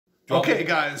Okay,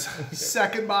 guys,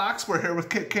 second box. We're here with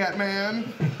Kit Kat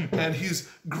Man, and he's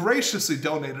graciously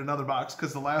donated another box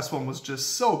because the last one was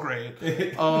just so great.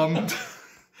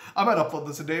 I might upload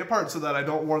this a day apart so that I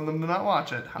don't warn them to not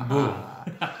watch it.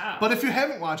 But if you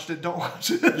haven't watched it, don't watch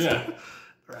it. Yeah.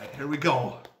 All right, here we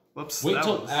go. Whoops. Wait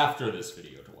till after this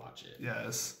video to watch it.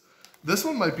 Yes. This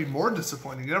one might be more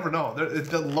disappointing. You never know.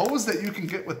 The lowest that you can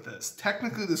get with this.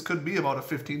 Technically, this could be about a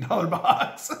 $15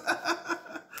 box.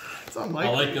 It's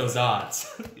unlikely. I like those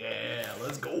odds. Yeah,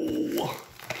 let's go.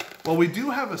 Well, we do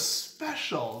have a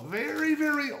special, very,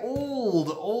 very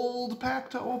old pack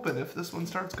to open if this one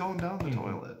starts going down the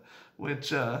toilet.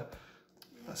 Which,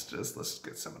 let's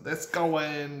get some of this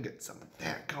going, get some of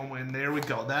that going. There we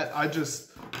go. That, I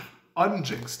just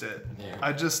unjinxed it. There.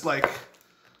 I just, like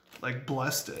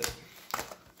blessed it.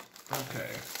 Okay.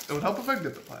 It would help if I could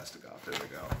get the plastic off. There we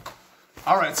go.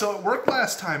 All right, so it worked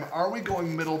last time. Are we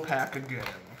going middle pack again?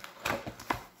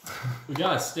 We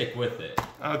gotta stick with it.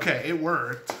 Okay, it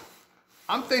worked.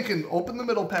 I'm thinking open the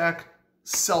middle pack,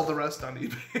 sell the rest on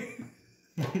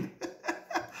eBay.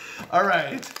 All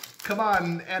right. Come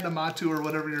on, Animatu or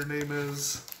whatever your name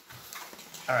is.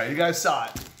 All right, you guys saw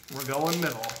it. We're going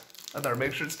middle. I better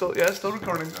make sure it's still, yeah, it's still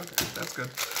recording. Okay, that's good.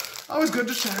 Always good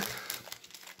to check.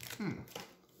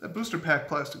 That booster pack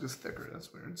plastic is thicker.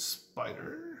 That's weird.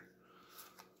 Spider.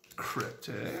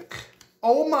 Cryptic.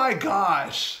 Oh my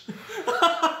gosh.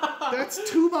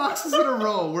 That's 2 boxes in a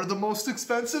row where the most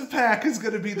expensive pack is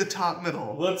going to be the top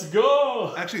middle. Let's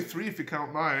go. Actually, 3 if you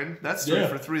count mine. That's 3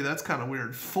 for 3. That's kind of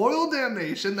weird. Foil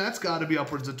Damnation. That's got to be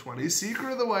upwards of 20. Seeker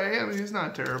of the Way. I mean, he's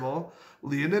not terrible.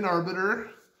 Leonin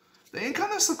Arbiter. The ink on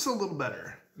this looks a little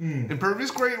better. Impervious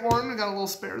Great One. We got a little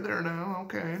spare there now.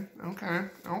 Okay. Okay.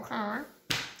 Okay.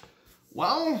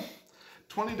 Well,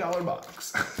 $20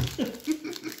 box.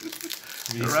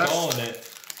 He's calling it.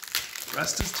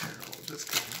 Rest is terrible.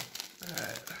 Just kidding. All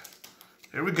right.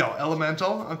 Here we go.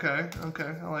 Elemental. Okay.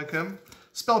 Okay. I like him.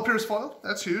 Spell Pierce Foil.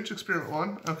 That's huge. Experiment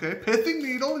 1. Okay. Pithing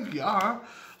Needle. Yeah.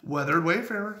 Weathered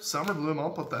Wayfarer. Summer Bloom.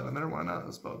 I'll put that in there. Why not?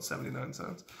 It's about 79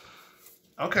 cents.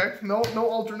 Okay. No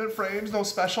alternate frames. No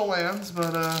special lands.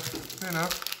 But, you know.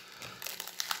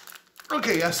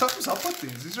 Okay. Yeah. Something's up with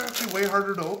these. These are actually way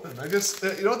harder to open. I guess,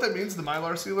 you know what that means? The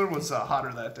Mylar sealer was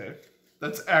hotter that day.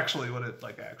 That's actually what it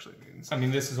actually means. I mean,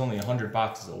 this is only 100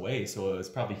 boxes away, so it was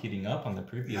probably heating up on the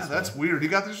previous one. Yeah, that's weird. You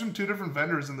got these from 2 different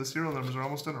vendors, and the serial numbers are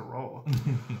almost in a row.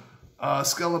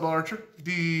 Skeletal Archer,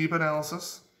 Deep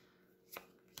Analysis,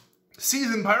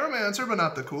 Seasoned Pyromancer, but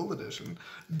not the cool edition.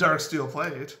 Dark Steel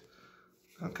Plate.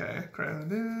 Okay.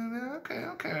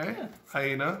 Okay. Yeah.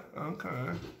 Hyena.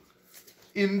 Okay.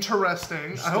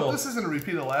 Interesting. I hope this isn't a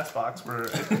repeat of the last box where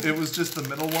it was just the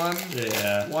middle one.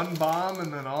 Yeah. One bomb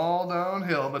and then all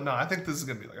downhill. But no, I think this is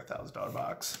going to be like a $1,000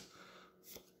 box.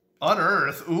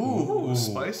 Unearth. Ooh,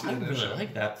 spicy I edition. really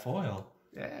like that foil.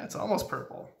 Yeah, it's almost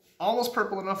purple. Almost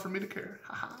purple enough for me to care.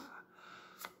 Haha.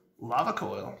 Lava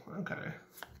Coil. Okay.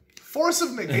 Force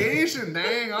of Negation.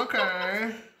 Dang,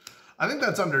 okay. I think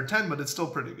that's under 10, but it's still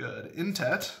pretty good.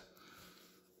 Intet.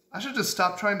 I should just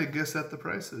stop trying to guess at the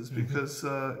prices because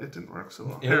it didn't work so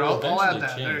well. Here, I'll add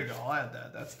that. Change. There you go. I'll add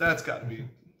that. That's got to be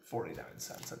 49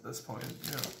 cents at this point.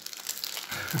 You know.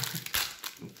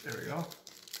 There we go.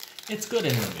 It's good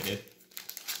and limited.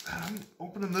 I'm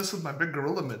opening this with my big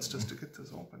gorilla mitts just to get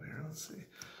this open here. Let's see.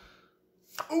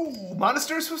 Ooh,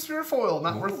 Monastery Swiftspear foil.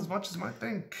 Not worth as much as you might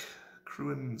think.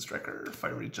 Cruin Striker,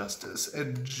 Fiery Justice,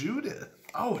 and Judith.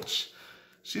 Ouch.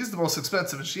 She's the most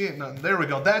expensive, and she ain't nothing. There we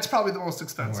go. That's probably the most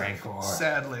expensive. Rancor.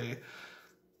 Sadly.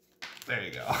 There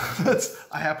you go.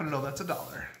 I happen to know that's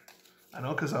 $1. I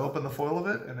know because I opened the foil of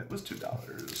it, and it was $2.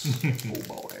 Oh,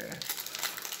 boy.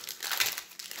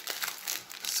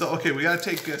 So, okay, we got to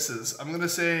take guesses. I'm going to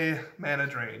say Mana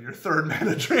Drain. Your third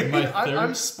Mana Drain. My third?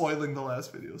 I'm spoiling the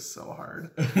last video so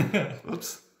hard.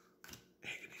 Oops.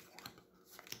 Agony Warp.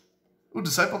 Ooh,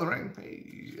 Disciple of the Ring.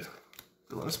 Hey.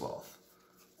 Villainous Wealth.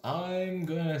 I'm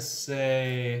gonna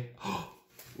say,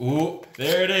 ooh,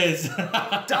 there it is.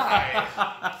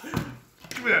 Die!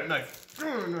 Give me that knife.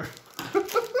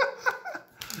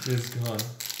 It's gone.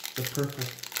 The purple.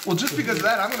 Well, just because of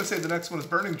that, I'm gonna say the next one is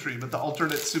Burning Tree, but the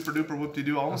alternate super duper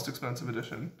whoop-de-doo almost expensive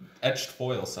edition. Etched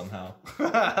foil somehow.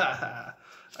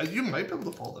 You might be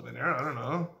able to pull them in here. I don't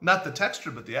know. Not the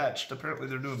texture, but the etched. Apparently,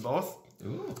 they're doing both.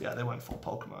 Ooh. Yeah, they went full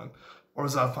Pokemon.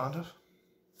 Orzhov Pontiff.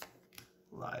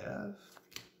 Liev.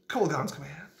 Kolaghan's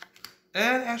Command.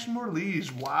 And Ashenmoor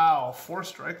Liege. Wow. 4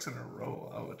 strikes in a row.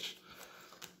 Ouch.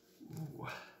 Ooh.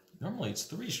 Normally it's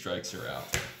 3 strikes you're out.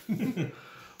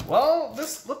 Well,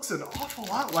 this looks an awful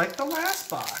lot like the last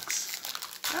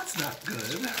box. That's not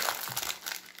good.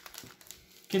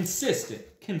 Consistent.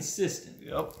 consistent.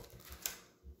 Yep.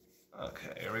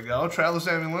 Okay, here we go. Traveler's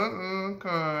Amulet.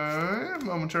 Okay.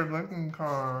 Momentary Blink.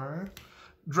 Okay.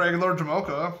 Dragonlord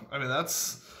Dramoka. I mean,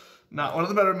 that's not one of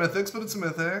the better mythics, but it's a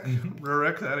mythic.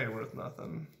 Rurik, that ain't worth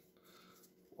nothing.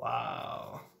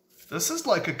 Wow. This is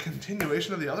like a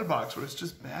continuation of the other box where it's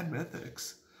just bad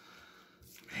mythics.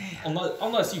 Man.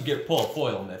 Unless you pull a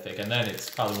foil mythic, and then it's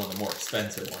probably one of the more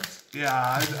expensive ones.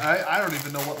 Yeah, I don't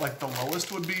even know what like the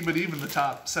lowest would be, but even the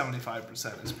top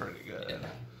 75% is pretty good. Yeah.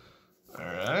 All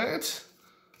right.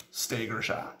 Stager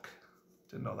Shock.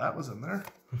 Didn't know that was in there.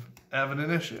 Evan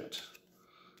Initiate.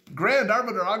 Grand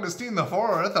Arbiter Augustine IV.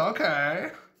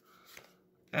 Okay.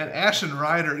 And Ashen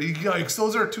Rider. Yikes.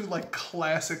 Those are two like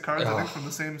classic cards, I think, from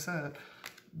the same set.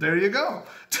 There you go.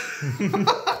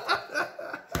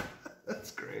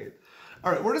 That's great.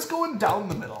 All right, we're just going down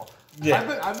the middle.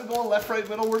 Yeah. I've been going left, right,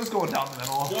 middle. We're just going down the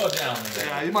middle. Go down the middle.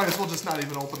 Yeah, you might as well just not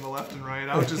even open the left and right.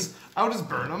 I would just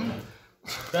burn them.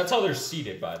 That's how they're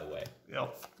seated, by the way.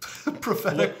 Yep.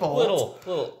 Prophetic Bolt.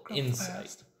 Little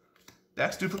insight.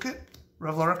 Dax Duplicate.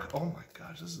 Revlark. Oh my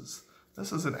gosh,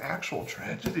 this is an actual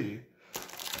tragedy.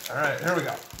 All right, here we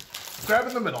go. Grab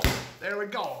in the middle. There we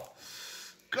go.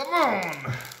 Come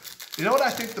on. You know what I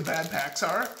think the bad packs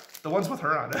are? The ones with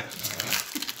her on it.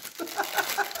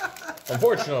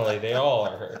 Unfortunately, they all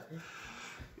are her.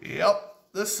 Yep.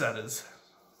 This set is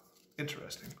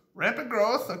interesting. Rampant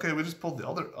Growth. Okay, we just pulled the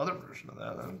other version of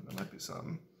that. That might be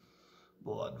some.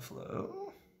 Blood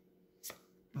Flow.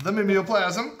 The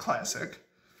Mimeoplasm. Classic.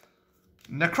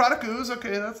 Necrotic Ooze.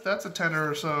 Okay, that's a tenner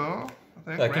or so. I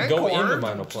think. That can go into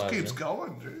Mimeoplasm. Just keeps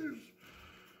going. Jeez.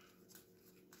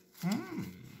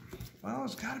 Well,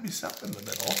 there's got to be something in the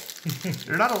middle.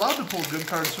 You're not allowed to pull good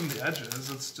cards from the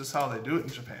edges. It's just how they do it in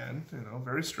Japan. You know,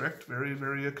 very strict, very,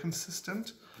 very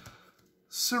consistent.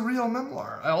 Surreal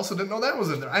Memoir. I also didn't know that was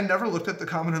in there. I never looked at the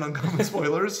common and uncommon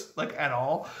spoilers, like, at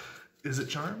all. Is it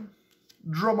Charm?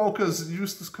 Dramoka's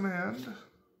Useless Command.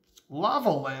 Lava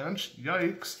Lanch.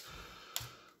 Yikes.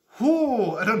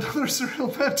 Ooh, and another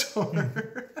Surreal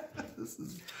Mentor. This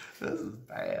is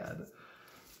bad.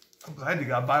 I'm glad you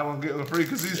got buy one, get one free,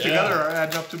 because these together are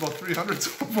adding up to about 300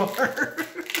 so far.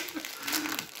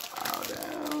 Oh,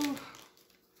 no.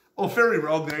 Oh, Fairy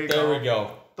Rogue, there you go. There we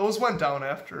go. Those went down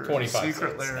after 25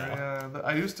 Secret Lair. now. Yeah,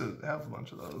 I used to have a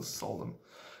bunch of those, sold them.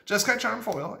 Jeskai Charm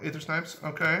Foil, Aether Snipes,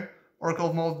 okay.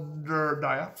 Oracle of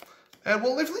Moldiah. And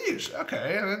Woolly Liege,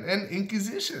 okay. And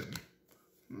Inquisition.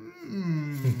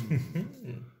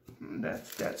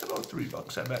 That's about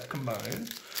 $3, I bet,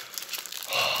 combined.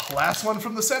 Last one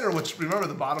from the center, which, remember,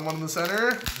 the bottom one in the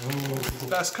center? Ooh.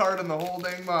 Best card in the whole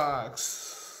dang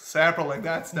box. Saproling,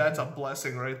 that's a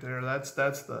blessing right there. That's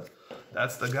the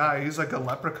guy. He's like a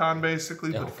leprechaun,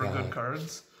 basically, but for good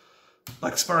cards.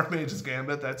 Like Spark Mage's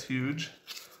Gambit, that's huge.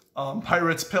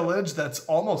 Pirate's Pillage, that's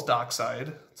almost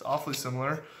Dockside. It's awfully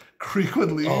similar.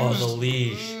 Creekwood Liege. Oh, the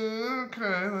Liege.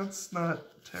 Okay, that's not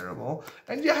terrible.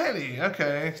 And Yahedi,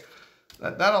 okay.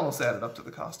 That almost added up to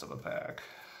the cost of a pack.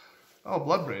 Oh,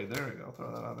 Bloodbraid. There we go. Throw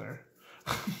that on there.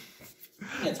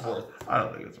 It's worth it. I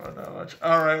don't think it's worth that much.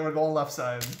 All right, we're going left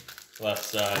side. Left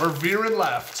side. We're veering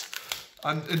left.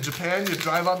 In Japan, you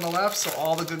drive on the left, so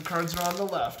all the good cards are on the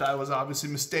left. I was obviously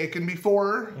mistaken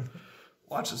before.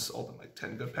 Watch us open like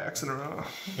 10 good packs in a row.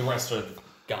 The rest are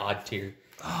God tier.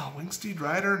 Oh, Wingsteed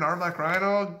Rider, Narvac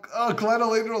Rhino,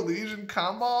 Glenaladriel Legion,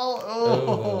 Comball.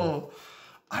 Oh.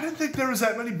 I didn't think there was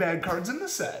that many bad cards in the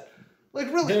set. Like,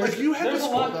 really, like, you had to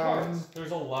scroll down.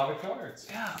 There's a lot of cards.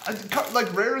 Yeah.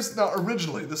 Like, rares, now,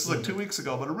 originally, this is like 2 weeks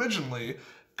ago, but originally,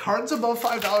 cards above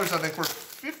 $5, I think, were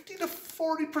 50 to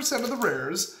 40% of the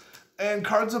rares, and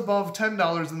cards above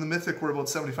 $10 in the Mythic were about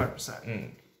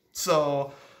 75%.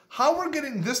 So, how we're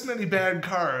getting this many bad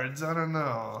cards, I don't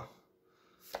know.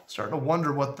 Starting to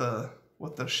wonder what the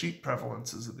sheet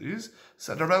prevalence is of these.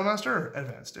 Center Battlemaster,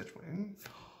 Advanced Ditchwing,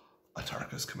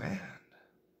 Atarka's Command,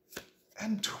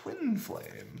 and Twin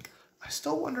Flame. I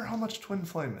still wonder how much Twin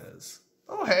Flame is.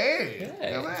 Oh, hey!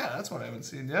 Yeah, that's one I haven't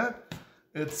seen yet.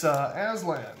 It's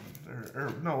Aslan.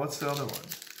 Or no, what's the other one?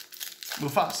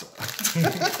 Mufasa.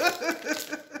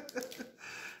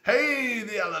 Hey,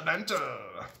 the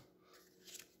Elementor.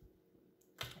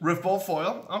 Riftbolt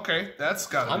Foil. Okay, that's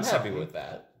got to be something. I'm happy with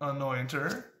that.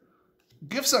 Anointer.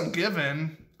 Gifts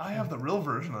Ungiven. I have the real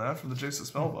version of that from the Jason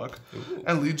Spellbook.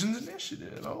 And Legion's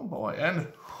Initiative. Oh, boy. And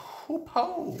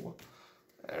Hoopo.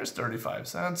 There's 35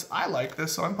 cents. I like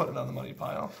this, so I'm putting it on the money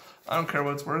pile. I don't care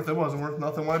what it's worth. It wasn't worth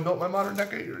nothing when I built my modern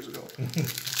deck 8 years ago.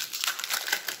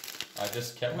 I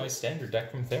just kept my standard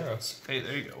deck from Theros. Hey,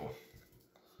 there you go.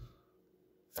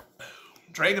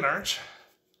 Dragon Arch.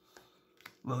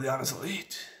 Liliana's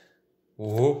Elite.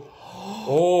 Ooh.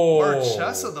 Oh.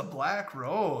 Marchesa the Black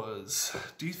Rose.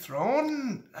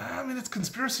 Dethrone? I mean, it's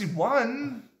Conspiracy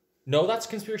 1. No, that's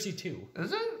Conspiracy 2.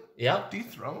 Is it? Yeah.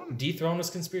 Dethrone? Dethrone is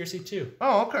Conspiracy 2.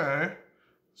 Oh, okay.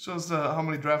 Shows how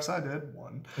many drafts I did.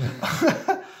 1.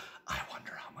 I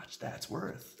wonder how much that's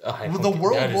worth. The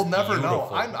world will never know.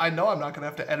 I know I'm not going to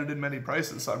have to edit in many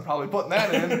prices, so I'm probably putting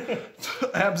that in.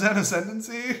 Abzan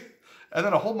Ascendancy. And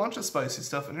then a whole bunch of spicy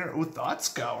stuff in here. Ooh, Thought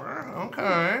Scour.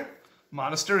 Okay.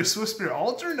 Monastery Swiftspear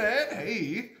alternate.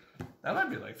 Hey. That might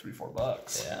be like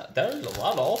 $3-4. Yeah, there's a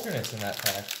lot of alternates in that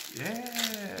pack.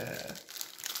 Yeah.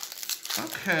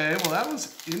 Okay, well that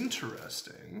was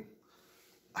interesting.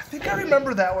 I think I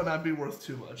remember that one not being worth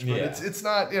too much, but it's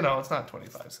not, it's not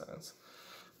 25 cents.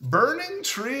 Burning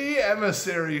Tree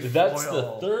Emissary Foil. That's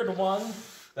the third one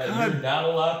that you're not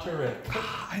allowed to rip.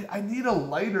 I need a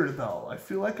lighter though. I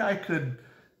feel like I could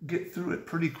get through it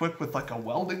pretty quick with like a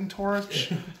welding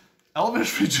torch.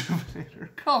 Elvish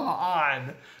Rejuvenator. Come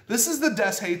on. This is the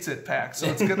Des Hates It pack, so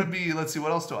it's gonna be, let's see,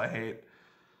 what else do I hate?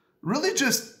 Really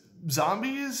just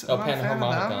zombies? Oh,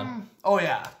 Panharmonicon. Oh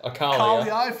yeah.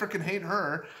 Akalia. I freaking hate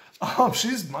her.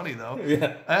 She's money though.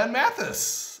 Yeah. And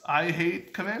Mathis. I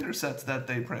hate commander sets that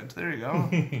they print. There you go.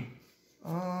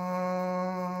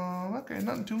 Okay,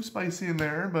 nothing too spicy in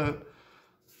there, but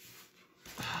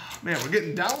man, we're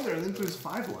getting down there. I think there's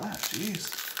 5 left.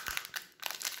 Jeez.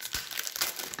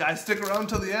 Guys, stick around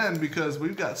to the end because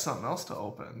we've got something else to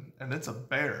open, and it's a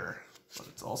bear, but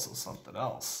it's also something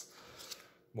else.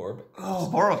 Morb. Oh,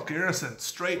 Boros Garrison,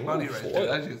 straight money right foil. there.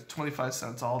 That gets 25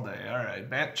 cents all day. All right,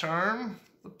 Bant Charm.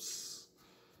 Oops.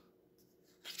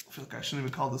 I feel like I shouldn't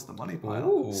even call this the money pile.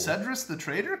 Ooh. Cedrus the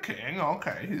Trader King.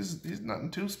 Okay, he's nothing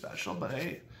too special, but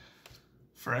hey.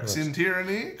 Phyrexian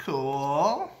Tyranny,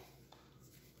 cool.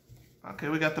 Okay,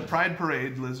 we got the Pride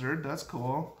Parade Lizard. That's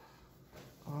cool.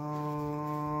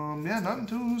 Yeah, nothing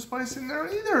too spicy in there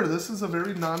either. This is a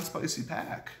very non-spicy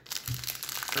pack.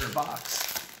 Or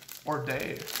box. Or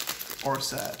day. Or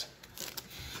set.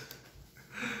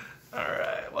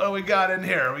 Alright, what do we got in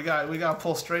here? We got to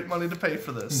pull straight money to pay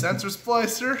for this. Sensor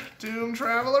Splicer, Doom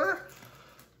Traveler,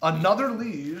 another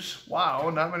Liege. Wow,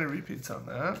 not many repeats on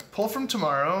that. Pull from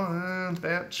Tomorrow,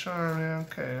 Bat Charm.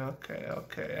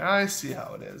 Okay. I see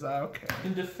how it is. Okay.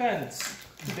 In defense,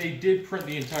 they did print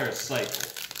the entire cycle.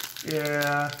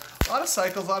 Yeah, a lot of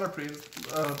cycles, a lot of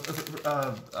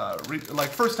like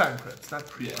first-time prints, not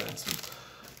pre-prints.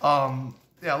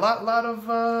 Yeah, a lot of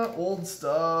old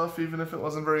stuff, even if it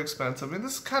wasn't very expensive. I mean,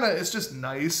 this it's just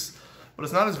nice, but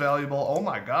it's not as valuable. Oh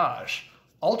my gosh.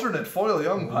 Alternate foil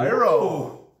Young Pyro.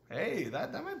 Whoa. Hey,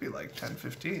 that might be like 10,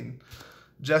 15.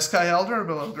 Jeskai Elder,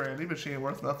 below Grandy, but she ain't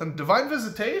worth nothing. Divine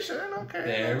Visitation, okay.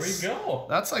 There we go.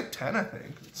 That's like 10, I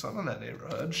think. Something in that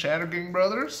neighborhood. Shatterking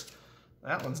Brothers.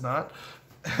 That one's not.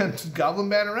 And Goblin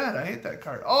Banneret. I hate that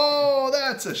card. Oh,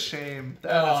 that's a shame.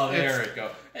 There we go.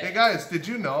 Hey guys, did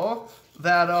you know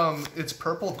that it's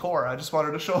purple core? I just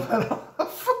wanted to show that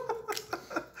off.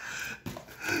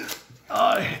 Oh,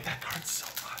 I hate that card so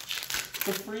much. It's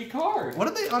a free card. What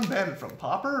did they unban it from?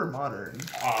 Pauper or Modern?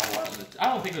 Oh, I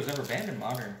don't think it was ever banned in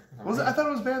Modern. Was it? I thought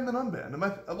it was banned then unbanned.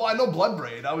 Well, I know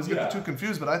Bloodbraid. I was getting too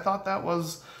confused, but I thought that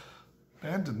was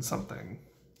banned in something.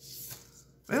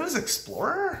 Maybe it was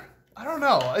Explorer? I don't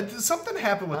know. Something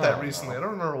happened with that recently. I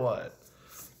don't remember what.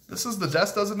 This is the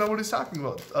Des doesn't know what he's talking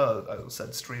about. I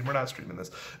said stream. We're not streaming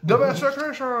this.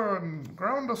 Domestication,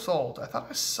 Ground Assault. I thought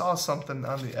I saw something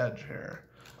on the edge here.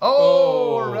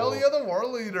 Oh, Aurelia the War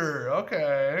Leader.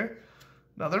 Okay.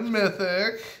 Another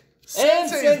Mythic.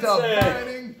 Sensei's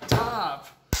Divining Top.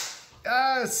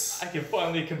 Yes. I can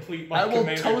finally complete my I will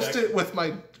commander toast deck. it with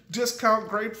my discount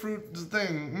grapefruit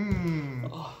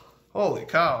thing. Holy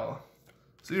cow.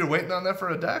 So you're waiting on that for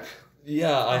a deck?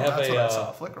 Yeah, I have That's what I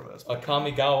saw. Flicker Wisp. a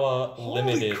Kamigawa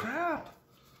Limited. Holy crap.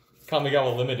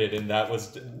 Kamigawa Limited, and that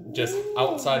was just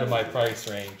outside of my price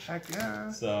range. Heck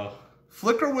yeah. So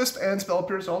Flicker Wisp and Spell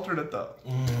Pierce alternate though.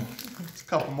 It's a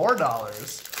couple more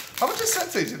dollars. How much is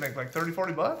Sensei, do you think? Like 30,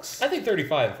 40 bucks? I think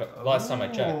 35 last time I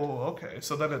checked. Oh, okay.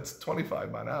 So then it's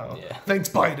 25 by now. Yeah. Thanks,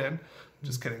 Biden.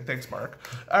 Just kidding. Thanks, Mark.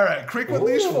 All right. Creekwood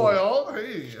Leash Foil.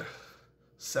 Hey.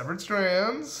 Severed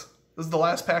Strands. This is the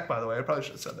last pack, by the way. I probably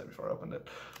should have said that before I opened it.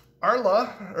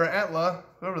 Arla, or Atla,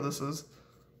 whoever this is.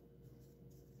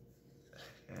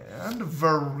 And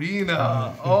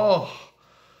Varina. Oh.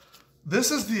 This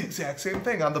is the exact same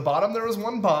thing. On the bottom, there was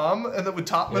one bomb, and then the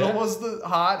top middle was the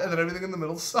hot, and then everything in the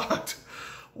middle sucked.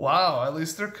 Wow, at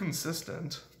least they're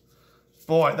consistent.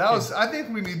 Boy, that was... I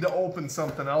think we need to open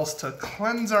something else to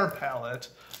cleanse our palate.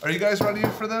 Are you guys ready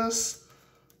for this?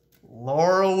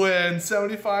 Lorwyn,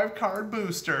 75 card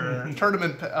booster.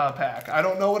 Tournament pack. I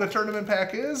don't know what a tournament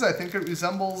pack is. I think it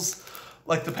resembles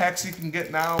like the packs you can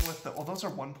get now with the... Well, those are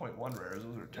 1.1 rares.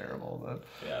 Those are terrible. But,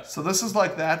 Yeah. So this is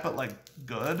like that, but like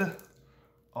good.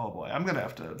 Oh boy, I'm going to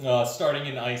have to... Starting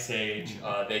in Ice Age,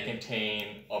 they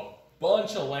contain a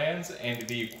bunch of lands and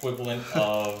the equivalent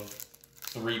of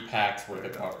 3 packs worth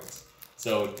of cards.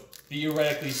 So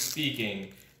theoretically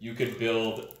speaking, you could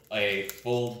build a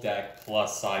full deck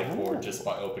plus sideboard just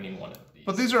by opening one of these.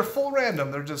 But these are full random.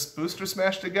 They're just booster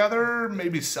smashed together.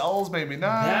 Maybe cells, maybe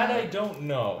not. That I don't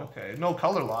know. Okay, no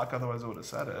color lock, otherwise I would have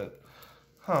said it.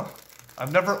 Huh.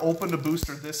 I've never opened a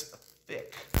booster this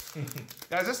thick.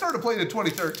 Guys, I started playing in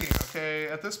 2013, okay?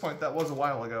 At this point, that was a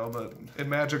while ago, but in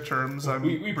Magic terms,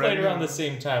 We played around the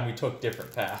same time. We took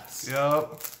different paths.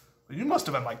 Yep. You must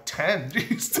have been like 10,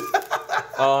 jeez.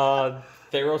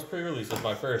 Theros pre-release was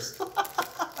my first.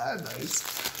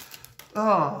 Nice.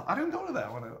 Oh, I didn't go to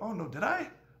that one. Oh, no, did I?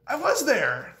 I was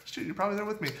there. Shoot, you're probably there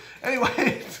with me.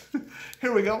 Anyway,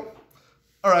 here we go.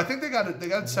 All right, I think they got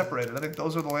it separated. I think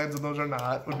those are the lands and those are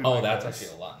not. Would be my That's guess.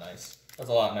 actually a lot nice. That's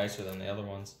a lot nicer than the other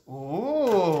ones.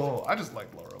 Oh, I just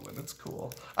like Lorwyn. It's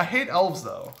cool. I hate elves,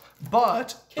 though.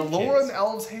 But the Lorwyn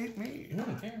elves hate me.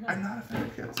 I'm not a fan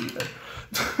of kids either.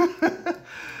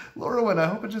 Lorwyn, I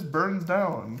hope it just burns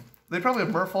down. They probably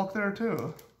have Merfolk there,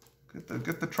 too. Get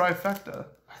the trifecta.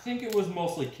 I think it was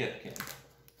mostly Kitkin.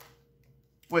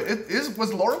 Wait,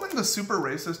 was Lorwyn the super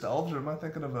racist elves, or am I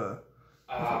thinking of a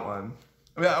different one?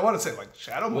 I mean, I want to say like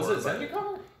Shadowmoor. Was it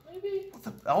Zendikar? Maybe? Well,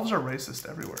 the elves are racist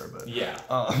everywhere, but yeah.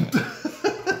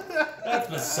 That's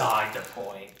beside the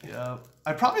point. Yeah,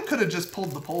 I probably could have just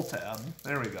pulled the pull tab.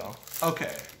 There we go.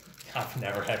 Okay. I've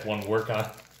never had one work on.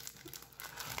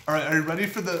 All right, are you ready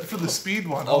for the speed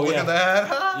one? Oh, look yeah. at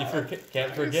that. You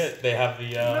can't forget they have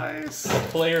the Nice. the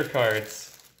player cards.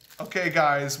 Okay,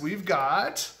 guys, we've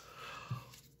got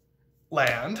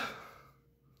land,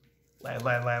 and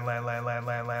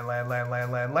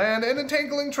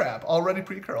Entangling Trap, already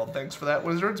pre-curled. Thanks for that,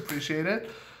 Wizards. Appreciate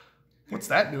it. What's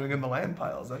that doing in the land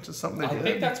piles? That's just something they did. I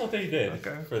think that's what they did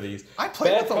Okay. for these. I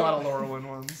played Bad with a lot of card- Lorwyn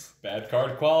ones. Bad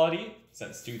card quality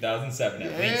since 2007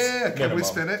 at least. Yeah, can we minimum.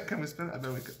 spin it? Can we spin it? I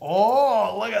bet we could.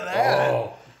 Oh, look at that.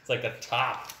 Oh, it's like the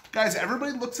top. Guys,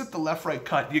 everybody looks at the left-right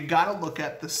cut. You gotta look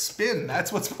at the spin.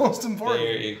 That's what's most important.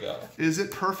 There you go. Is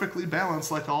it perfectly balanced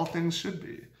like all things should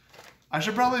be? I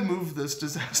should probably move this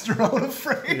disaster out of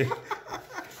frame.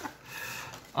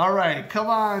 All right, come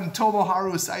on,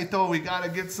 Tomoharu Saito. We gotta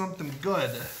get something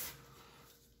good.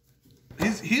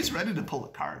 He's ready to pull a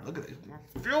card. Look at it.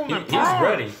 He's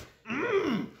ready.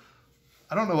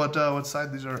 I don't know what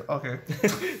side these are. Okay.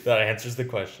 That answers the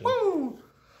question. Woo!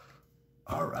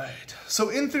 All right. So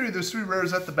in theory, there's 3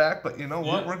 rares at the back, but you know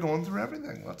what? Yeah. We're going through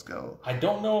everything. Let's go. I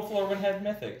don't know if Lorwyn had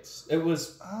mythics. It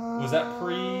was that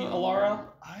pre-Alara?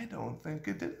 I don't think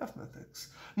it did have mythics.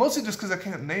 Mostly just because I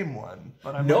can't name one,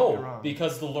 but I might be wrong. No,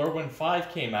 because the Lorwyn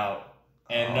 5 came out,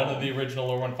 and none of the original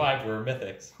Lorwyn 5 were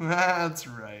mythics. That's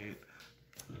right.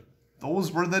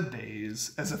 Those were the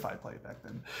days, as if I played back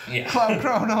then. Yeah. Cloud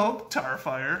Chrono,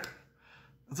 Tarfire.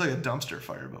 It's like a dumpster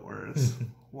fire, but worse.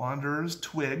 Wanderers,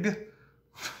 Twig.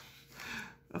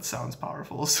 That sounds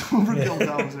powerful. Silvergill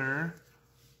Dowser.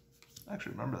 I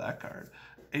actually remember that card.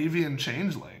 Avian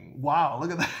Changeling. Wow,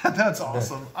 look at that. That's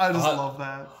awesome. I just love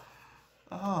that.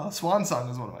 Oh, Swan Song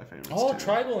is one of my favorites, Oh, too.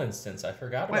 Tribal Instance. I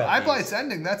forgot Wait, about Blight's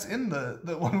Ending. That's in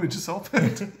the one we just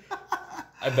opened.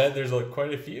 I bet there's like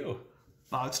quite a few.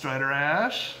 Fogstrider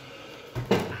Ash.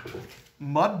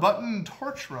 Mud Button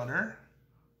Torch Runner.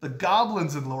 The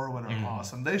Goblins in Lorwyn are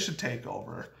awesome. They should take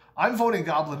over. I'm voting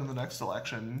Goblin in the next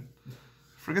election.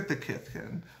 Forget the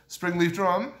Kithkin. Springleaf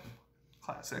Drum.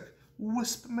 Classic.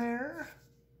 Wispmare.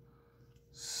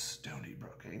 Stony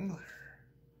Brook Angler.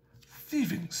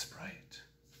 Thieving Sprite.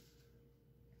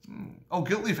 Oh,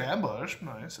 Guiltleaf Ambush.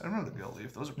 Nice. I remember the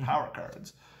Guiltleaf. Those are power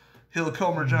cards.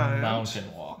 Hillcomber Giant.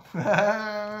 Mountain Walk.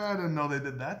 I didn't know they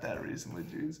did that recently,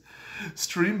 jeez.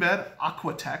 Streambed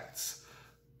Aquatects.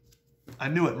 I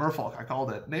knew it, Merfolk, I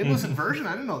called it. Nameless Inversion,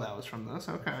 I didn't know that was from this,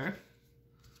 okay.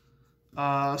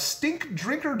 Stink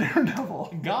Drinker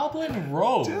Daredevil. Goblin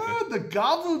Rogue. Dude, the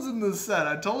goblins in this set,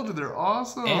 I told you, they're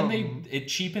awesome. And it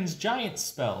cheapens giant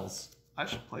spells. I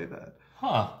should play that.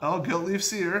 Huh. Oh, Guiltleaf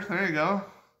Seer, there you go.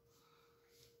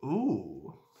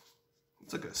 Ooh.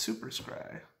 It's like a super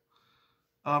scry.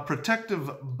 Protective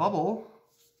Bubble.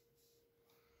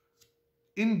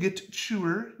 Ingot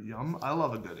Chewer. Yum. I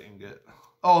love a good ingot.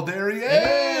 Oh, there he is!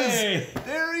 Hey!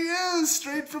 There he is!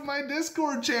 Straight from my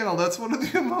Discord channel. That's one of the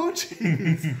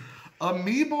emojis.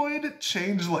 Amoeboid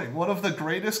Changeling. One of the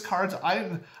greatest cards.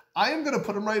 I am going to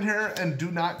put him right here and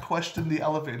do not question the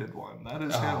elevated one. That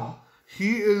is him.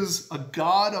 He is a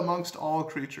god amongst all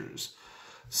creatures.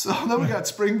 So then we got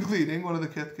Spring Cleaning, one of the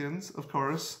Kithkins, of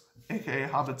course, aka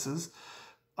Hobbitses.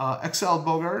 Exiled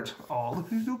Bogart. Oh, look,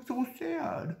 he looks so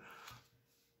sad.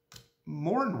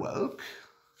 Mornwelk.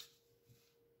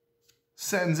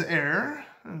 Sen's Heir.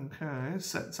 Okay.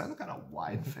 Sen's got a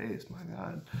wide face, my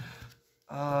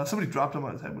god. Somebody dropped him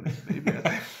on his head when he was a baby, I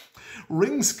think.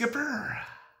 Ring Skipper.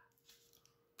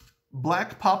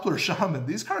 Black Poplar Shaman.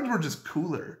 These cards were just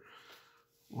cooler.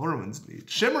 Lorwyn's neat.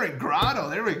 Shimmering Grotto.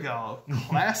 There we go.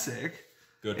 Classic.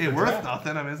 Good. Ain't worth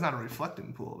nothing. I mean, it's not a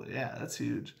reflecting pool, but yeah, that's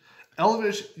huge.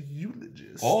 Elvish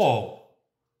Eulogist. Oh,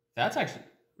 that's actually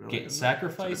Really?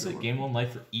 sacrifice it. Gain 1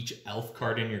 life for each elf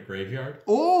card in your graveyard.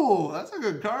 Oh, that's a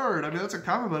good card. I mean, that's a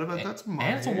common, but I bet that's money.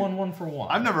 And it's a 1/1 for 1.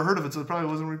 I've never heard of it, so it probably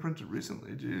wasn't reprinted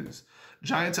recently. Jeez.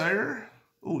 Giant's Ire.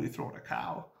 Oh, you throwing a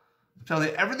cow. Tell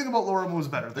you, everything about Lorwyn was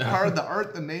better. The card, the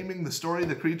art, the naming, the story,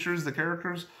 the creatures, the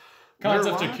characters.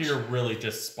 Concept of Cure really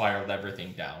just spiraled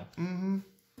everything down.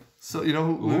 So, you know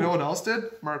who, you know what else did?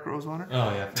 Mark Rosewater.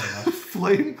 Oh, yeah, fair enough.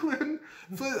 Flameclin.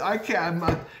 I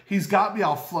can't. He's got me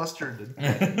all flustered.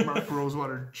 Mark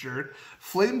Rosewater jerk.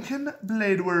 Flamekin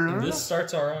Blade Whirler. This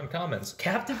starts our uncommons.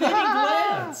 Captivating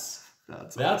Glance.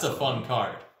 That's awesome. a fun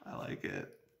card. I like it.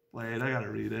 Wait, I gotta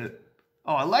read it.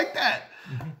 Oh, I like that.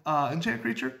 Enchant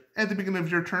creature. At the beginning of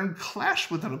your turn,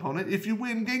 clash with an opponent. If you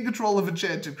win, gain control of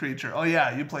enchanted creature. Oh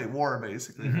yeah, you play war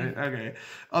basically, right? Okay.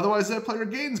 Otherwise, that player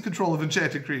gains control of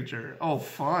enchanted creature. Oh,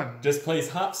 fun. Just plays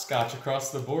hopscotch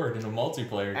across the board in a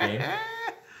multiplayer game.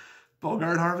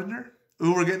 Bogart Harbinger.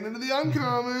 Ooh, we're getting into the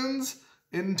uncommons.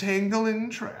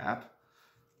 Entangling Trap.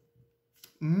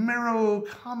 Marrow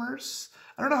Commerce.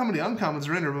 I don't know how many uncommons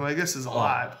are in there, but my guess is a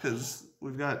lot because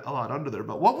we've got a lot under there.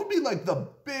 But what would be like the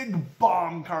big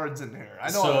bomb cards in here? I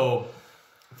know. So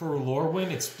for Lorwyn,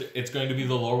 it's going to be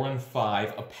the Lorwyn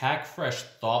 5. A Pack Fresh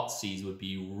Thoughtseize would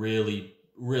be really,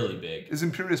 really big. Is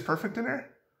Imperious Perfect in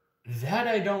there? That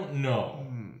I don't know.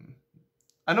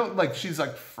 I know, like, she's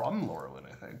like from Lorwyn,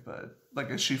 I think, but like,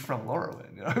 is she from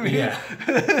Lorwyn? You know what I mean? Yeah.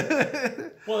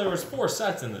 Well, there was 4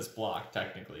 sets in this block,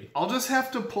 technically. I'll just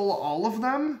have to pull all of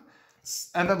them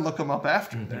and then look them up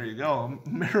after. There you go.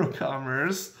 Marrow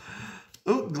Commerce.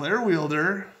 Oh, Glare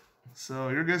Wielder. So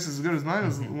your guess is as good as mine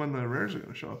is when the rares are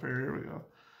going to show up here. Here we go.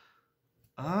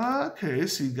 Okay,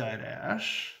 Seed Guide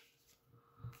Ash.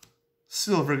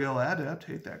 Silvergill Adept.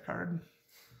 Hate that card.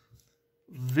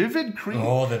 Vivid Creep.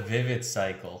 Oh, the Vivid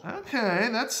Cycle. Okay,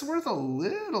 that's worth a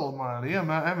little money. I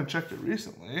haven't checked it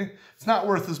recently. It's not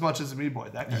worth as much as a Me-Boy.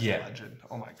 That guy's a legend.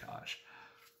 Oh my gosh.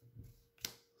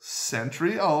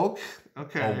 Sentry Oak.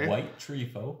 Okay. A White Tree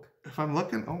Folk. If I'm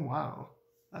looking, oh wow.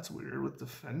 That's weird with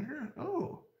Defender.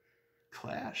 Oh.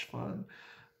 Clash, fun.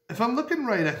 If I'm looking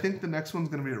right, I think the next one's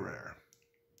going to be a rare.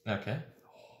 Okay.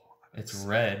 It's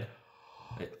red.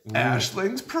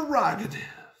 Ashling's Prerogative.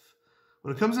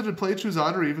 When it comes into play, choose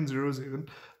odd or even. 0 is even.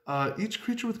 Each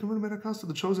creature with converted mana cost of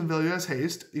the chosen value has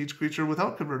haste. Each creature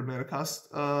without converted mana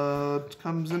cost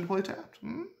comes into play tapped.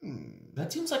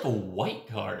 That seems like a white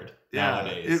card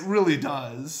nowadays. It really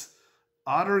does.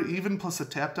 Odd or even plus a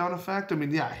tap down effect. I mean,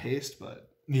 yeah, haste,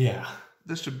 but yeah,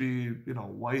 this should be, you know,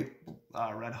 white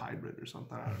red hybrid or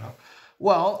something. I don't know.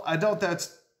 Well, I doubt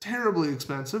that's terribly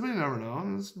expensive, but you never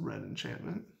know. It's red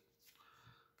enchantment.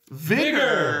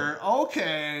 Vigor.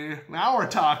 Okay, now we're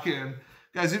talking.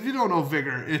 Guys, if you don't know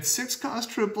Vigor, it's 6 cost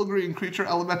triple green creature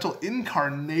elemental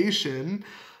incarnation.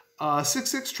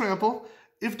 6/6 trample.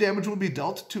 If damage would be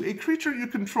dealt to a creature you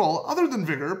control other than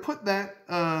Vigor, put that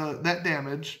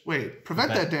damage. Wait,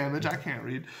 prevent that damage. I can't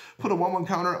read. Put a 1/1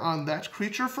 counter on that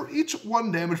creature for each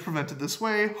 1 damage prevented this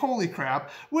way. Holy crap.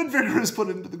 When Vigor is put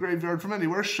into the graveyard from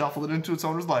anywhere, shuffle it into its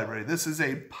owner's library. This is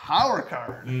a power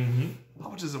card. How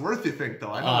much is it worth, you think,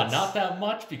 though? I know not that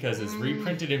much because it's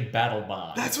reprinted in Battle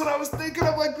Bond. That's what I was thinking.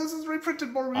 I'm like, this is reprinted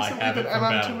more recently than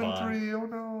MM2 and 3. Oh,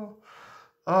 no.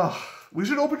 Oh, we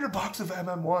should open your box of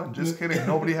MM1. Just kidding.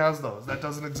 Nobody has those. That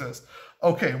doesn't exist.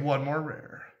 Okay, one more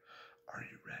rare. Are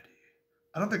you ready?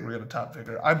 I don't think we're going to top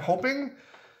Vigor. I'm hoping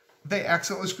they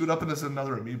accidentally screwed up and it's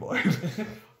another Amiibo.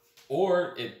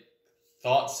 Or it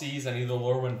Thoughtseize any of the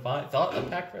Lorwyn 5. A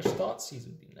Pack Fresh Thoughtseize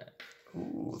would be nice.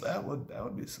 Ooh, that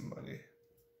would be some money.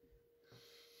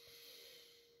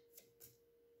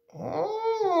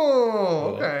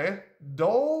 Oh, okay.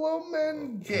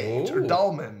 Doloman Gate, or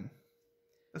Dolmen.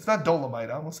 It's not Dolomite.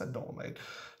 I almost said Dolomite.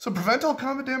 So prevent all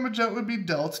combat damage that would be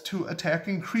dealt to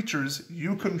attacking creatures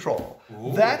you control.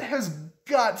 Ooh. That has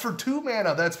got, for 2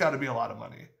 mana, that's got to be a lot of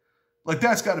money. Like,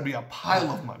 that's got to be a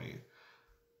pile of money.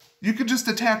 You could just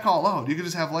attack all out. You could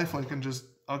just have lifelink and just,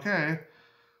 okay.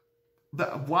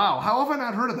 Wow, how have I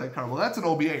not heard of that card? Well, that's an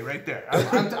OBA right there. I'm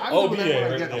doing that OBA when I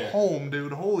right get there. home,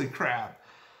 dude. Holy crap.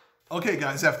 Okay,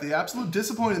 guys, after the absolute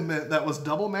disappointment that was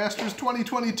Double Masters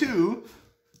 2022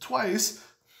 twice,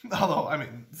 although, I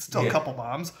mean, still a couple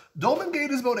bombs, Dolmen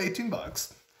Gate is about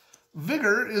 $18.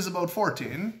 Vigor is about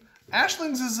 14.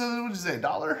 Ashlings is, what did you say,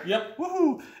 $1? Yep.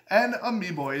 Woohoo! And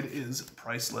Amoeboid is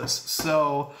priceless.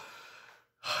 So,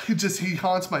 he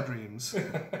haunts my dreams.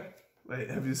 Wait,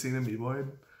 have you seen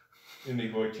Amoeboid?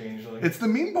 Amoeboid Changeling. It's the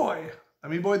Mean Boy.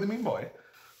 Amoeboid the Mean Boy.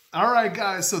 All right,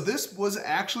 guys. So this was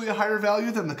actually a higher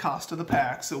value than the cost of the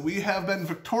pack. So we have been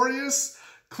victorious.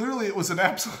 Clearly, it was an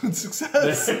absolute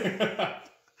success.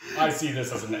 I see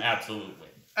this as an absolute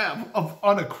win.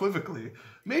 Unequivocally.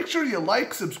 Make sure you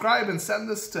like, subscribe, and send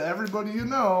this to everybody you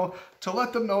know to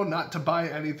let them know not to buy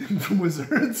anything from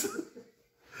Wizards.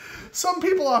 Some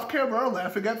people off camera are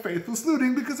laughing at Faithless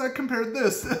Looting because I compared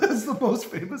this as the most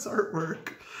famous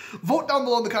artwork. Vote down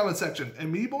below in the comment section.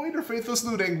 Amoeboid or Faithless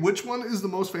Looting, which one is the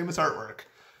most famous artwork?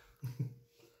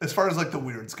 As far as like the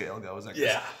weird scale goes, I guess.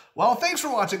 Yeah. Well, thanks for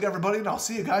watching, everybody, and I'll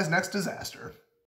see you guys next disaster.